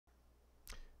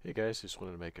Hey guys, just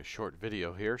wanted to make a short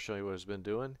video here showing you what I've been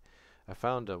doing. I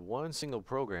found one single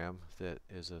program that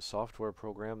is a software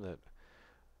program that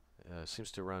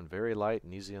seems to run very light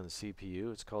and easy on the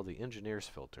CPU. It's called the Engineers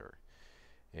Filter.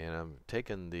 And I'm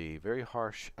taking the very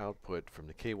harsh output from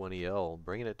the K1EL,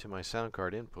 bringing it to my sound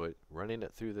card input, running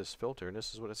it through this filter, and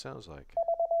this is what it sounds like.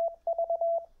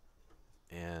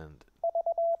 And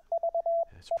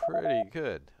it's pretty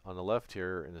good. On the left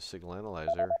here in the signal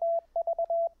analyzer,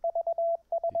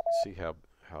 you can see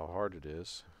how hard it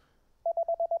is.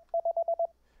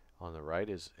 On the right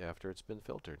is after it's been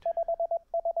filtered.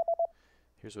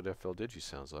 Here's what FLDigi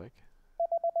sounds like.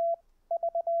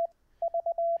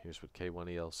 Here's what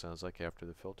K1EL sounds like after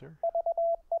the filter.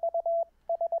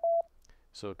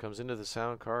 So it comes into the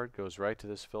sound card, goes right to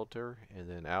this filter, and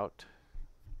then out.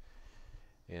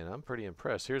 And I'm pretty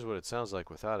impressed. Here's what it sounds like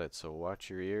without it. So watch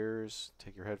your ears,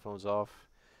 take your headphones off,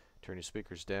 turn your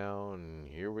speakers down.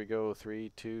 Here we go,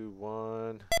 3, 2,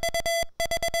 1.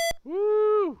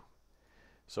 Woo!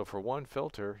 So for one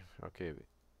filter, okay,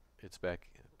 it's back,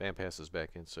 bandpass is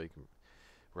back in, so you can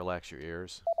relax your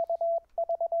ears.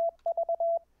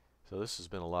 So this has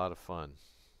been a lot of fun.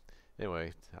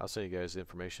 Anyway, I'll send you guys the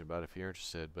information about it if you're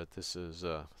interested, but this is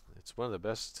it's one of the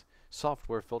best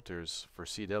software filters for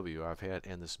CW I've had,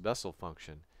 and this bezel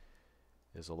function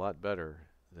is a lot better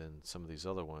than some of these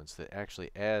other ones that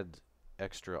actually add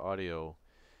extra audio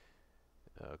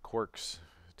quirks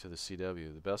to the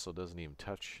CW. The bezel doesn't even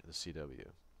touch the CW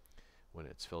when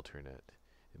it's filtering it.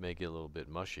 It may get a little bit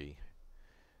mushy,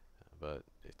 but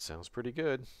it sounds pretty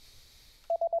good.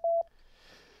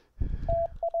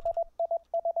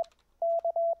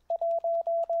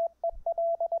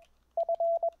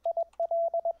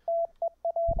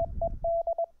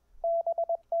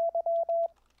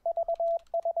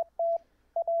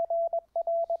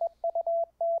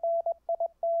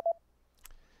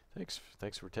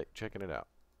 Thanks for checking it out.